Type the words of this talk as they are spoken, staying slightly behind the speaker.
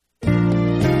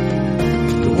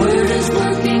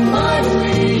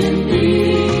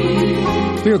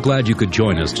We are glad you could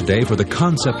join us today for the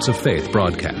Concepts of Faith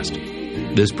broadcast.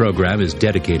 This program is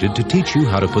dedicated to teach you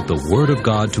how to put the Word of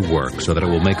God to work so that it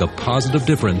will make a positive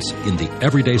difference in the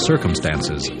everyday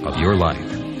circumstances of your life.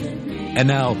 And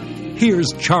now,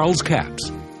 here's Charles Capps.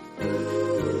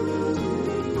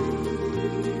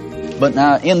 But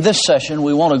now, in this session,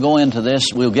 we want to go into this.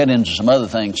 We'll get into some other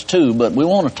things too, but we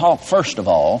want to talk first of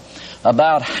all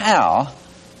about how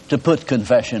to put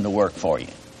confession to work for you.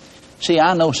 See,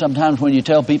 I know sometimes when you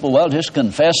tell people, well, just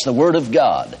confess the Word of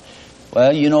God.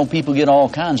 Well, you know, people get all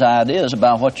kinds of ideas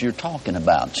about what you're talking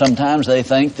about. Sometimes they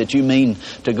think that you mean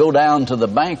to go down to the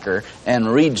banker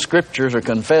and read Scriptures or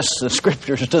confess the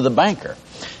Scriptures to the banker.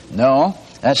 No,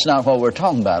 that's not what we're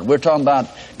talking about. We're talking about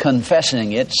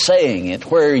confessing it, saying it,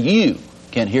 where you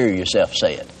can hear yourself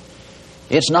say it.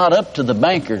 It's not up to the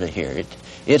banker to hear it.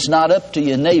 It's not up to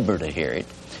your neighbor to hear it.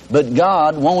 But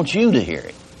God wants you to hear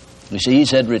it. You see, He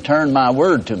said, return my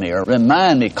word to me, or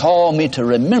remind me, call me to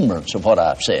remembrance of what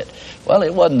I've said. Well,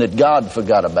 it wasn't that God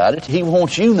forgot about it. He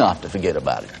wants you not to forget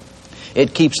about it.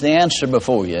 It keeps the answer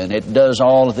before you, and it does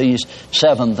all of these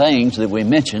 7 things that we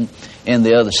mentioned in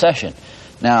the other session.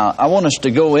 Now, I want us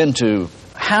to go into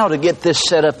how to get this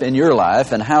set up in your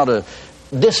life and how to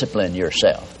discipline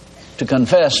yourself to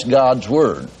confess God's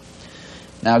Word.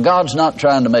 Now, God's not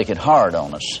trying to make it hard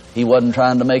on us. He wasn't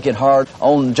trying to make it hard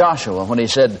on Joshua when He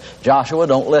said, Joshua,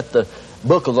 don't let the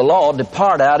book of the law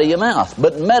depart out of your mouth,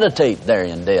 but meditate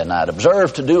therein day and night.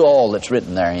 Observe to do all that's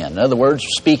written therein. In other words,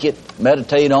 speak it,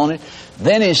 meditate on it.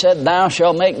 Then He said, thou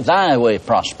shalt make thy way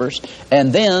prosperous,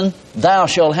 and then thou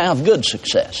shalt have good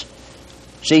success.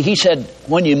 See, He said,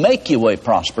 when you make your way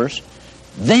prosperous,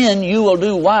 then you will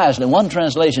do wisely. One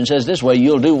translation says this way,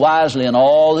 you'll do wisely in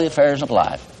all the affairs of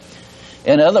life.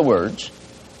 In other words,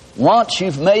 once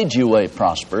you've made your way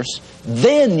prosperous,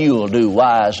 then you will do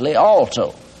wisely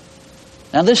also.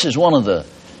 Now, this is one of the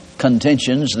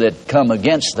contentions that come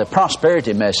against the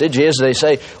prosperity message, is they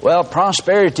say, well,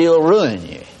 prosperity will ruin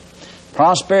you.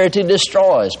 Prosperity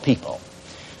destroys people.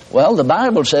 Well, the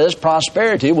Bible says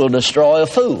prosperity will destroy a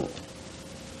fool.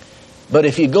 But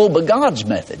if you go by God's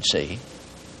method, see,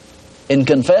 and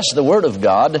confess the Word of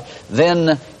God,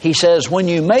 then He says, when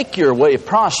you make your way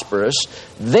prosperous,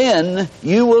 then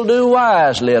you will do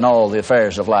wisely in all the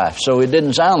affairs of life. So it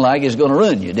didn't sound like it's going to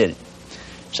ruin you, did it?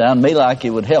 Sounded to me like it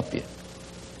would help you.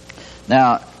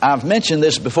 Now, I've mentioned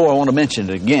this before. I want to mention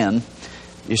it again.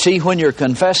 You see, when you're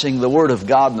confessing the Word of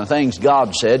God and the things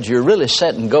God said, you're really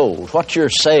setting goals. What you're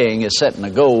saying is setting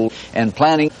a goal and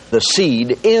planting the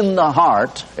seed in the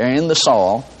heart, or in the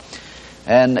soil.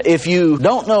 And if you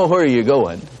don't know where you're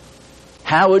going,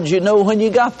 how would you know when you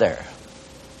got there?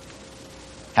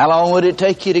 How long would it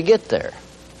take you to get there?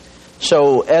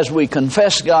 So as we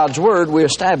confess God's Word, we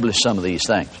establish some of these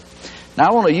things. Now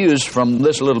I want to use from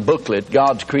this little booklet,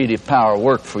 God's Creative Power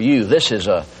Work for You. This is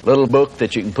a little book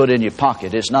that you can put in your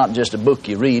pocket. It's not just a book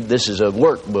you read. This is a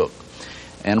workbook.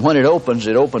 And when it opens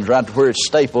right to where it's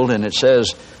stapled, and it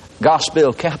says,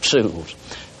 Gospel Capsules.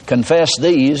 Confess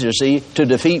these, you see, to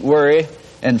defeat worry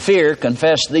and fear,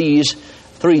 confess these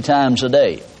 3 times a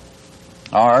day,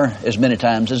 or as many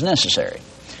times as necessary.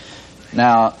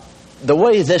 Now, the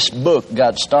way this book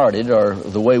got started, or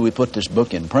the way we put this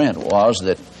book in print, was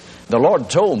that the Lord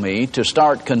told me to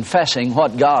start confessing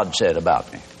what God said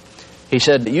about me. He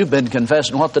said, you've been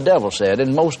confessing what the devil said,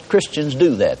 and most Christians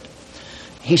do that.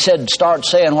 He said, start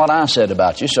saying what I said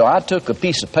about you. So I took a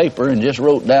piece of paper and just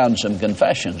wrote down some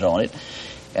confessions on it.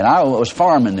 And I was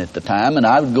farming at the time, and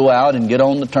I would go out and get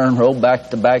on the turn row back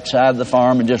to the backside of the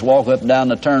farm and just walk up and down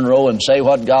the turn row and say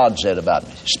what God said about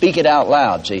me. Speak it out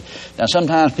loud, see. Now,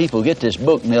 sometimes people get this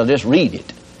book and they'll just read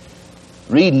it.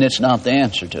 Reading it's not the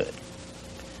answer to it.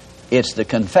 It's the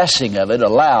confessing of it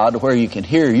aloud where you can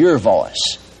hear your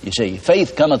voice. You see,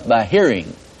 faith cometh by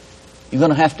hearing. You're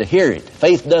going to have to hear it.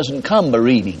 Faith doesn't come by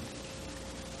reading.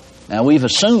 Now, we've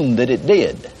assumed that it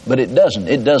did, but it doesn't.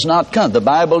 It does not come. The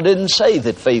Bible didn't say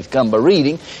that faith come by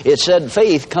reading. It said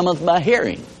faith cometh by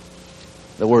hearing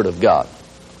the Word of God.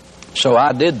 So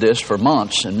I did this for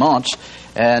months and months,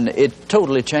 and it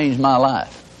totally changed my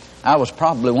life. I was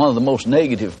probably one of the most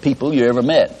negative people you ever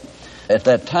met at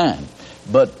that time.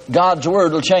 But God's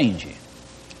Word will change you.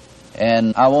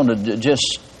 And I wanted to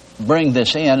just bring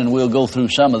this in, and we'll go through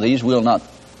some of these. We'll not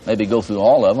maybe go through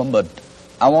all of them, but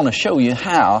I want to show you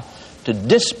how to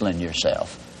discipline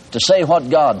yourself to say what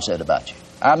God said about you.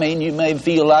 I mean, you may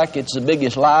feel like it's the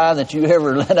biggest lie that you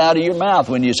ever let out of your mouth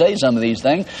when you say some of these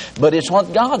things, but it's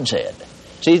what God said.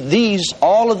 See,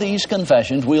 all of these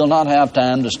confessions, we'll not have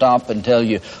time to stop and tell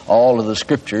you all of the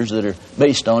scriptures that are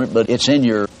based on it, but it's in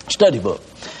your study book.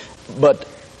 But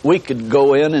we could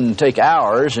go in and take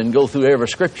hours and go through every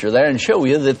scripture there and show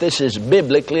you that this is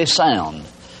biblically sound.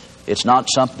 It's not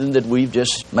something that we've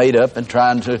just made up and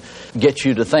trying to get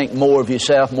you to think more of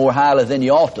yourself more highly than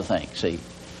you ought to think, see.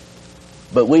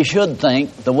 But we should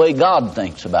think the way God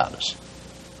thinks about us.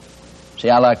 See,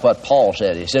 I like what Paul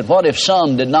said. He said, what if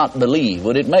some did not believe?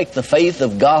 Would it make the faith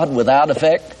of God without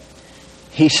effect?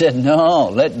 He said, no,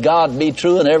 let God be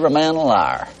true and every man a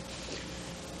liar.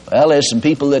 Well, there's some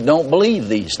people that don't believe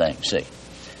these things, see.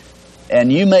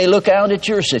 And you may look out at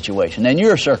your situation and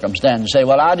your circumstance and say,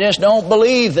 well, I just don't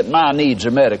believe that my needs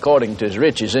are met according to His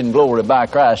riches in glory by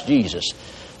Christ Jesus.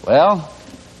 Well,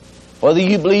 whether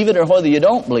you believe it or whether you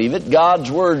don't believe it,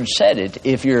 God's Word said it.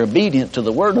 If you're obedient to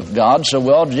the Word of God, so we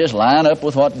ought to just line up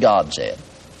with what God said.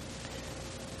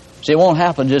 See, it won't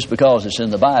happen just because it's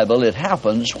in the Bible. It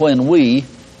happens when we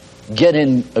get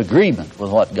in agreement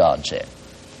with what God said.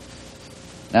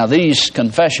 Now, these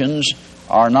confessions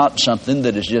are not something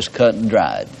that is just cut and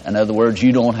dried. In other words,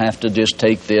 you don't have to just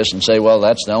take this and say, well,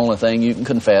 that's the only thing you can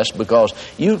confess, because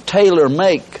you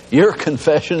tailor-make your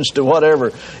confessions to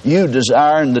whatever you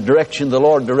desire and the direction the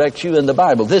Lord directs you in the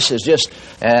Bible. This is just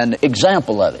an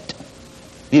example of it.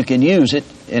 You can use it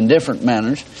in different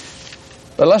manners.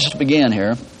 But let's begin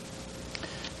here.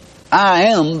 I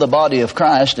am the body of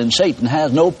Christ, and Satan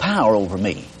has no power over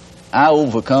me. I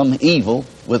overcome evil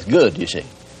with good, you see.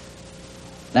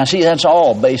 Now, see, that's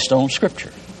all based on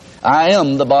Scripture. I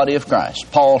am the body of Christ.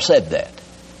 Paul said that.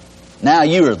 Now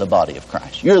you're the body of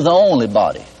Christ. You're the only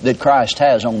body that Christ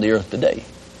has on the earth today.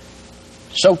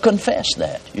 So confess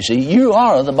that. You see, you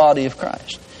are the body of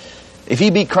Christ. If ye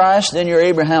be Christ, then you're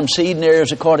Abraham's seed and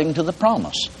heirs according to the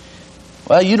promise.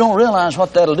 Well, you don't realize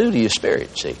what that'll do to your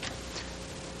spirit, see.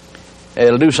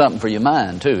 It'll do something for your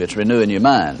mind, too. It's renewing your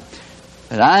mind.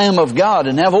 And I am of God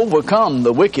and have overcome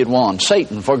the wicked one,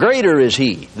 Satan, for greater is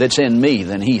he that's in me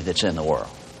than he that's in the world.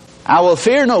 I will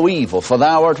fear no evil, for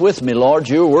thou art with me, Lord.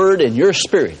 Your word and your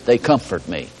spirit, they comfort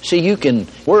me. See, you can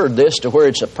word this to where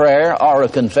it's a prayer or a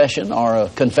confession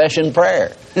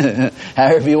prayer,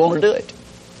 however you want to do it.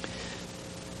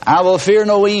 I will fear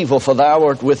no evil, for thou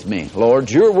art with me,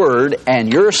 Lord. Your word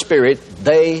and your spirit,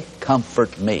 they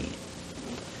comfort me.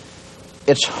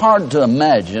 It's hard to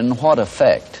imagine what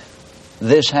effect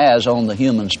this has on the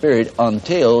human spirit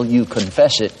until you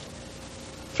confess it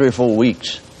 3 or 4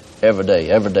 weeks, every day,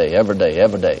 every day, every day,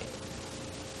 every day.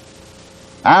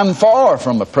 I'm far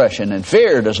from oppression, and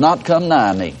fear does not come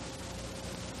nigh me.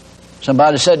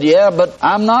 Somebody said, yeah, but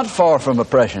I'm not far from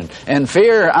oppression, and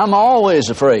fear, I'm always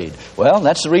afraid. Well,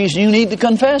 that's the reason you need to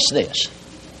confess this.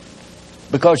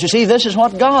 Because, you see, this is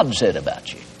what God said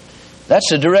about you.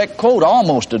 That's a direct quote,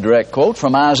 almost a direct quote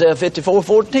from Isaiah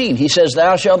 54:14. He says,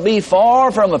 thou shalt be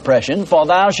far from oppression, for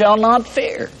thou shalt not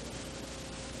fear.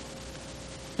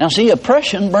 Now see,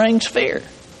 oppression brings fear,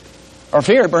 or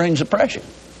fear brings oppression.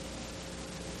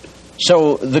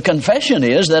 So the confession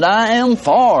is that I am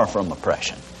far from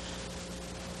oppression,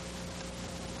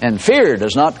 and fear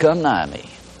does not come nigh me.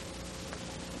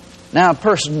 Now, a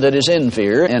person that is in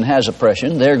fear and has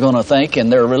oppression, they're going to think, and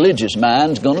their religious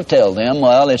mind's going to tell them,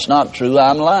 well, it's not true,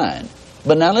 I'm lying.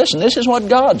 But now listen, this is what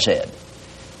God said.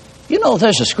 You know,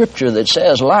 there's a scripture that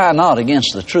says, lie not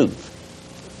against the truth.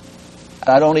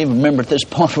 I don't even remember at this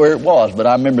point where it was, but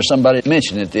I remember somebody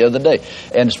mentioning it the other day.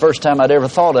 And it's the first time I'd ever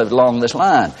thought of it along this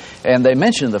line. And they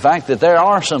mentioned the fact that there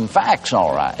are some facts,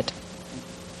 all right,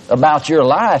 about your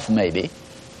life maybe.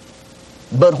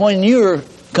 But when you're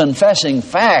confessing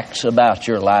facts about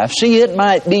your life, see, it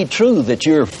might be true that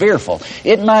you're fearful.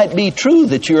 It might be true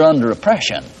that you're under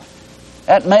oppression.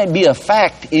 That might be a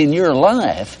fact in your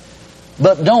life,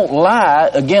 but don't lie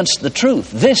against the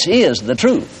truth. This is the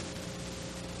truth.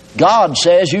 God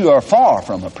says you are far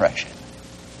from oppression.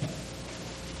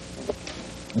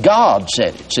 God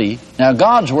said it, see. Now,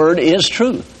 God's word is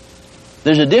truth.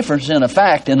 There's a difference in a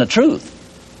fact and a truth.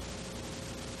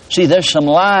 See, there's some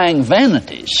lying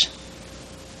vanities.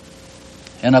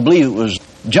 And I believe it was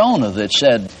Jonah that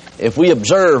said, if we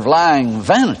observe lying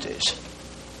vanities,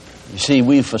 you see,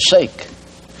 we forsake.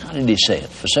 How did he say it?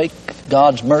 Forsake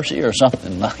God's mercy or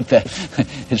something like that.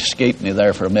 It escaped me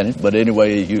there for a minute. But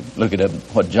anyway, you look at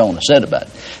what Jonah said about it.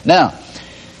 Now,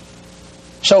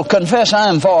 so confess I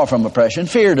am far from oppression.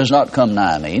 Fear does not come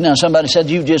nigh me. Now, somebody said,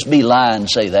 you just be lying and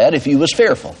say that if you was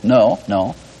fearful.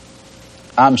 No.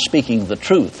 I'm speaking the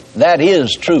truth. That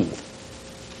is truth.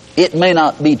 It may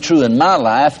not be true in my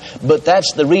life, but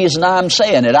that's the reason I'm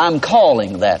saying it. I'm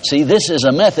calling that. See, this is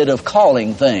a method of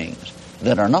calling things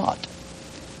that are not.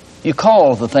 You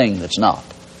call the thing that's not.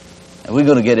 And we're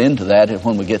going to get into that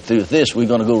when we get through with this. We're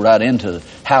going to go right into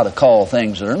how to call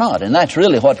things that are not. And that's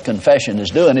really what confession is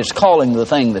doing. It's calling the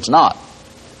thing that's not.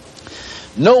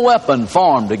 No weapon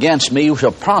formed against me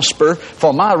shall prosper,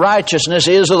 for my righteousness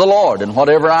is of the Lord, and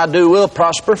whatever I do will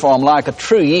prosper, for I'm like a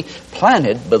tree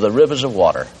planted by the rivers of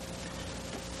water.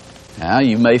 Now,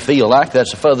 you may feel like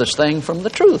that's the furthest thing from the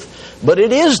truth, but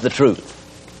it is the truth.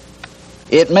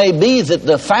 It may be that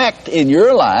the fact in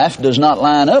your life does not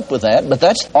line up with that, but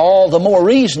that's all the more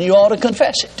reason you ought to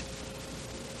confess it,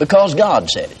 because God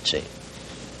said it, see.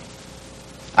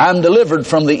 I'm delivered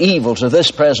from the evils of this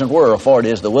present world, for it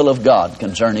is the will of God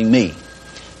concerning me.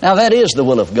 Now, that is the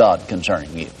will of God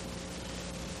concerning you.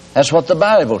 That's what the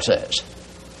Bible says.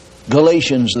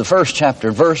 Galatians, the 1st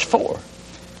chapter, verse 4.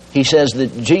 He says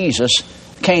that Jesus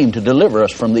came to deliver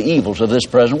us from the evils of this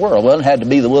present world. Well, it had to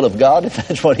be the will of God if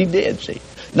that's what He did, see.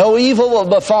 No evil will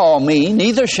befall me,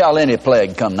 neither shall any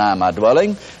plague come nigh my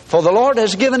dwelling. For the Lord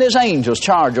has given His angels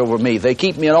charge over me. They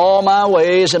keep me in all my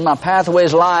ways, and my pathway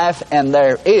is life, and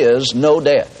there is no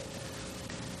death.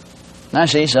 Now,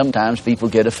 see, sometimes people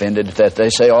get offended that they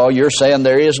say, oh, you're saying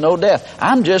there is no death.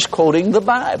 I'm just quoting the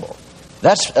Bible.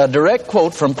 That's a direct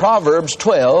quote from Proverbs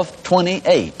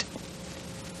 12:28.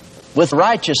 With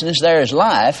righteousness there is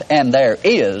life, and there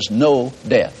is no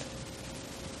death.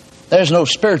 There's no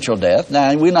spiritual death.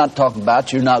 Now, we're not talking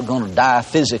about you're not going to die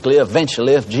physically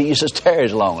eventually if Jesus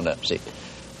tarries long enough, see.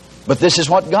 But this is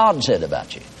what God said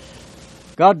about you.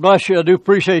 God bless you. I do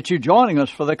appreciate you joining us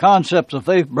for the Concepts of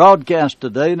Faith broadcast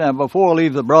today. Now, before I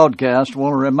leave the broadcast, I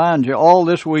want to remind you all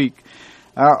this week,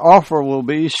 our offer will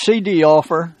be CD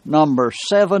offer number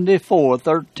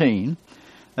 7413.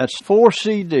 That's 4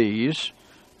 CDs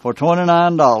for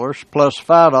 $29 plus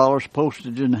 $5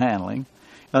 postage and handling,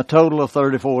 a total of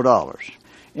 $34,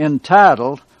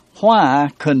 entitled, Why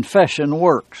Confession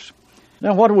Works.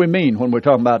 Now, what do we mean when we're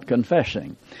talking about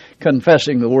confessing?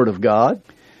 Confessing the Word of God,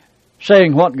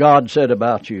 saying what God said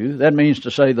about you, that means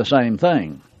to say the same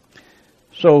thing.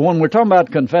 So when we're talking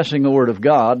about confessing the Word of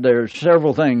God, there's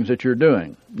several things that you're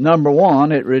doing. Number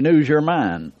one, it renews your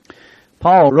mind.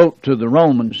 Paul wrote to the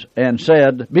Romans and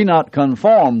said, be not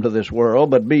conformed to this world,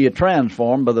 but be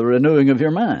transformed by the renewing of your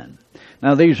mind.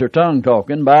 Now, these are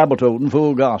tongue-talking, Bible-toting,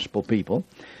 full gospel people.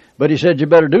 But he said you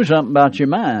better do something about your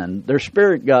mind. Their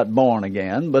spirit got born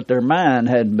again, but their mind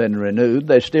hadn't been renewed.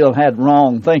 They still had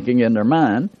wrong thinking in their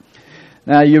mind.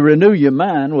 Now, you renew your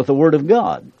mind with the Word of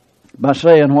God by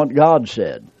saying what God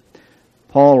said.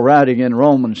 Paul, writing in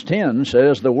Romans 10,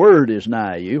 says the Word is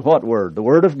nigh you. What Word? The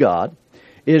Word of God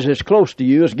is as close to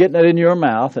you as getting it in your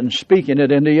mouth and speaking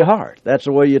it into your heart. That's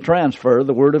the way you transfer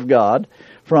the Word of God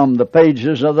from the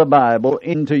pages of the Bible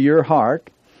into your heart.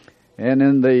 And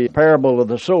in the parable of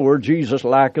the sower, Jesus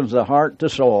likens the heart to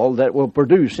soil that will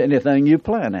produce anything you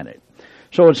plant in it.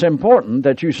 So it's important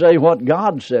that you say what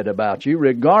God said about you,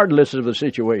 regardless of the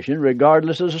situation,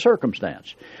 regardless of the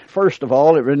circumstance. First of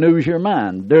all, it renews your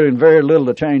mind. Doing very little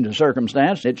to change the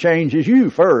circumstance. It changes you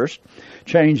first,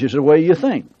 changes the way you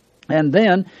think. And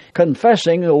then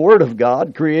confessing the Word of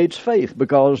God creates faith,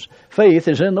 because faith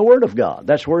is in the Word of God.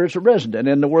 That's where it's resident,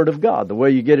 in the Word of God. The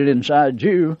way you get it inside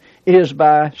you is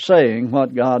by saying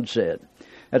what God said.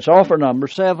 That's offer number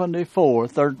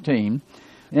 7413,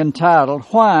 entitled,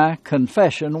 Why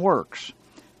Confession Works.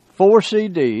 4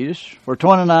 CDs for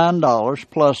 $29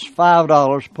 plus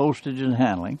 $5 postage and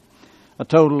handling, a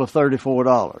total of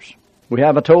 $34. We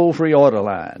have a toll-free order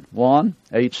line,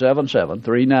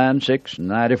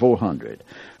 1-877-396-9400.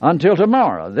 Until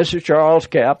tomorrow, this is Charles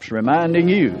Capps reminding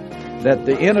you that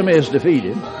the enemy is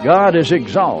defeated, God is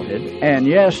exalted, and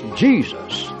yes,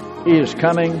 Jesus is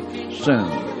coming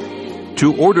soon.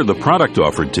 To order the product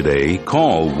offered today,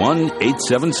 call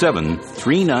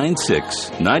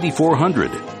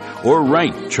 1-877-396-9400 or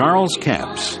write Charles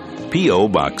Capps, P.O.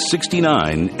 Box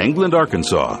 69, England,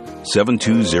 Arkansas,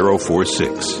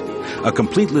 72046. A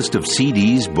complete list of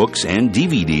CDs, books, and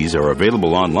DVDs are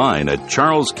available online at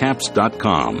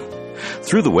charlescapps.com.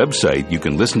 Through the website, you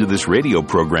can listen to this radio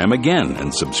program again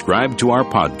and subscribe to our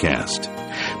podcast.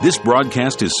 This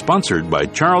broadcast is sponsored by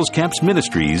Charles Capps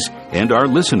Ministries and our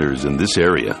listeners in this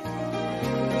area.